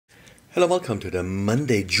Hello, welcome to the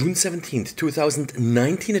Monday, June 17th,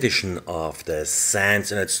 2019 edition of the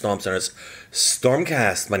SANS Internet Storm Center's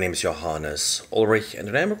Stormcast. My name is Johannes Ulrich and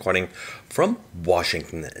today I'm recording from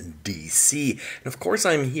Washington, D.C. And of course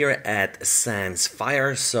I'm here at SANS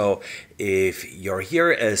Fire, so if you're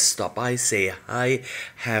here, stop by, say hi.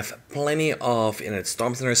 Have plenty of Internet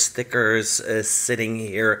Storm Center stickers sitting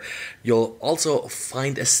here. You'll also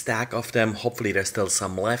find a stack of them, hopefully there's still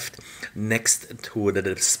some left, next to the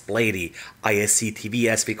display, the ISC TV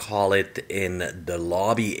as we call it, in the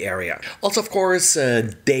lobby area. Also, of course,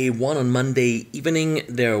 day one on Monday evening,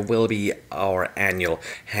 there will be our annual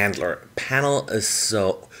handler panel,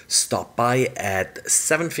 so stop by at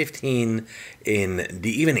 7:15 in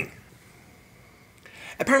the evening.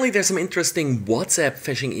 Apparently there's some interesting WhatsApp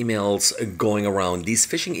phishing emails going around. These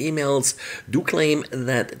phishing emails do claim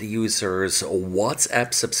that the user's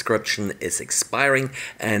WhatsApp subscription is expiring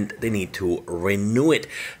and they need to renew it.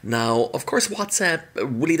 Now, of course, WhatsApp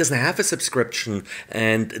really doesn't have a subscription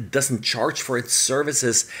and doesn't charge for its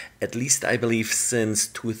services, at least I believe since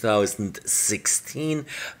 2016.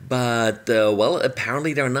 But, well,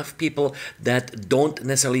 apparently there are enough people that don't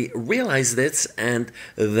necessarily realize this and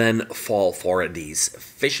then fall for these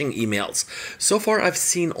phishing emails. So far, I've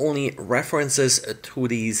seen only references to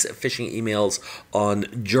these phishing emails on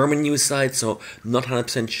German news sites, so not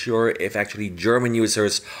 100% sure if actually German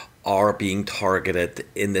users are being targeted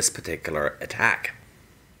in this particular attack.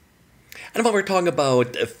 And while we're talking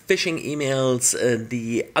about phishing emails,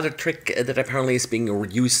 the other trick that apparently is being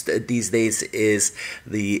used these days is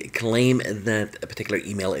the claim that a particular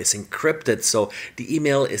email is encrypted. So the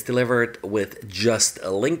email is delivered with just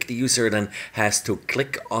a link. The user then has to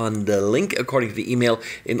click on the link according to the email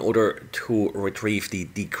in order to retrieve the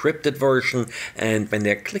decrypted version. And when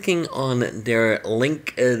they're clicking on their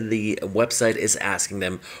link, the website is asking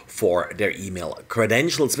them for their email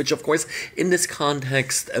credentials, which of course in this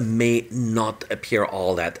context may not appear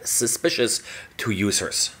all that suspicious to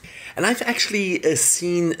users. And I've actually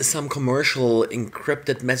seen some commercial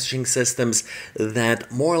encrypted messaging systems that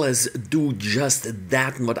more or less do just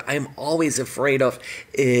that. And what I'm always afraid of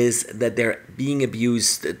is that they're being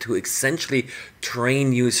abused to essentially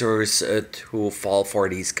train users to fall for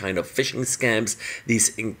these kind of phishing scams.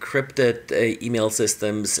 These encrypted email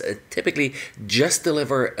systems typically just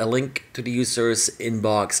deliver a link to the user's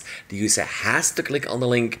inbox. The user has to click on the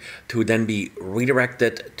link to then be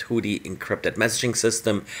redirected to the encrypted messaging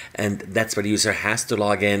system, and that's where the user has to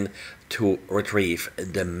log in to retrieve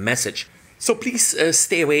the message. So please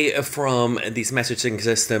stay away from these messaging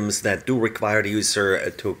systems that do require the user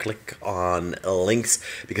to click on links,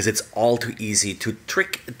 because it's all too easy to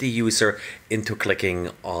trick the user into clicking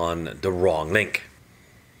on the wrong link.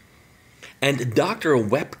 And Dr.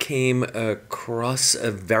 Webb came across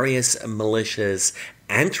various malicious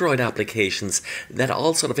Android applications that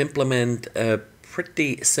all sort of implement a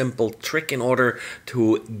pretty simple trick in order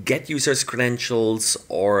to get users' credentials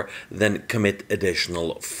or then commit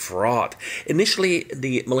additional fraud. Initially,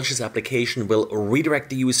 the malicious application will redirect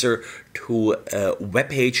the user to a web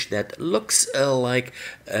page that looks like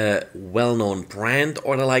a well-known brand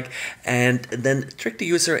or the like, and then trick the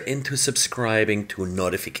user into subscribing to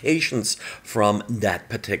notifications from that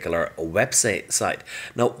particular website site.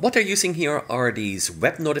 Now, what they're using here are these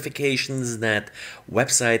web notifications that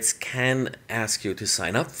websites can ask you to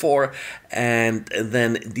sign up for, and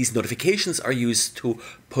then these notifications are used to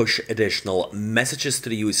push additional messages to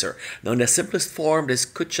the user. Now, in the simplest form, this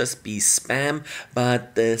could just be spam,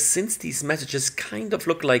 but since these messages kind of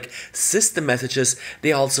look like system messages,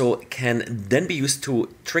 they also can then be used to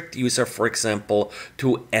trick the user, for example,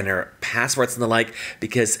 to enter passwords and the like,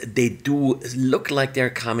 because they do look like they're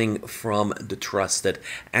coming from the trusted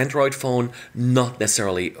Android phone, not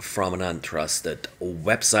necessarily from an untrusted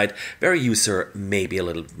website, where a user may be a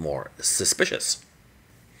little more suspicious.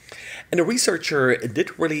 And a researcher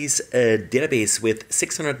did release a database with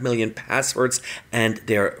 600 million passwords and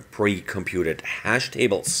their pre-computed hash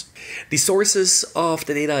tables. The sources of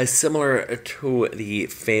the data is similar to the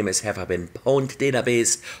famous Have I Been Pwned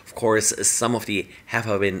database. Of course, some of the Have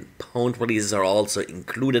I Been Pwned releases are also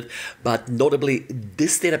included, but notably,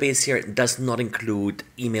 this database here does not include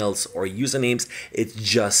emails or usernames. It's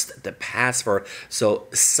just the password, so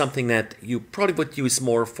something that you probably would use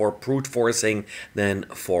more for brute forcing than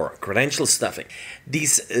for credential stuffing.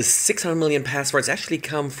 These 600 million passwords actually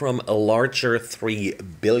come from a larger 3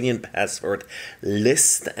 billion password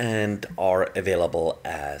list and are available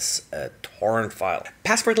as a torrent file.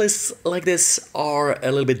 Password lists like this are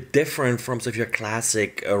a little bit different from sort of your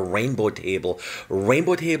classic rainbow table.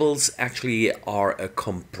 Rainbow tables actually are a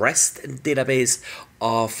compressed database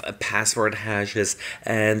of password hashes,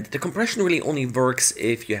 and the compression really only works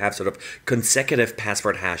if you have sort of consecutive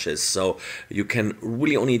password hashes. So you can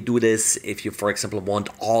really only do this if you, for example, want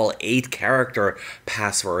all 8-character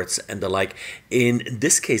passwords and the like. In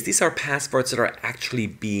this case, these are passwords that are actually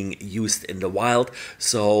being used in the wild,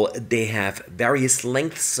 so they have various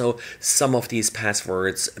lengths, so some of these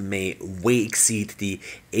passwords may way exceed the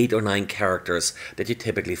 8 or 9 characters that you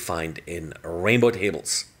typically find in Rainbow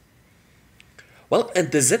tables. Well,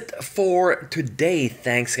 and that's it for today.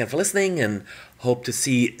 Thanks again for listening, and hope to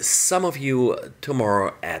see some of you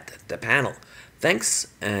tomorrow at the panel. Thanks,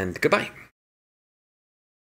 and goodbye.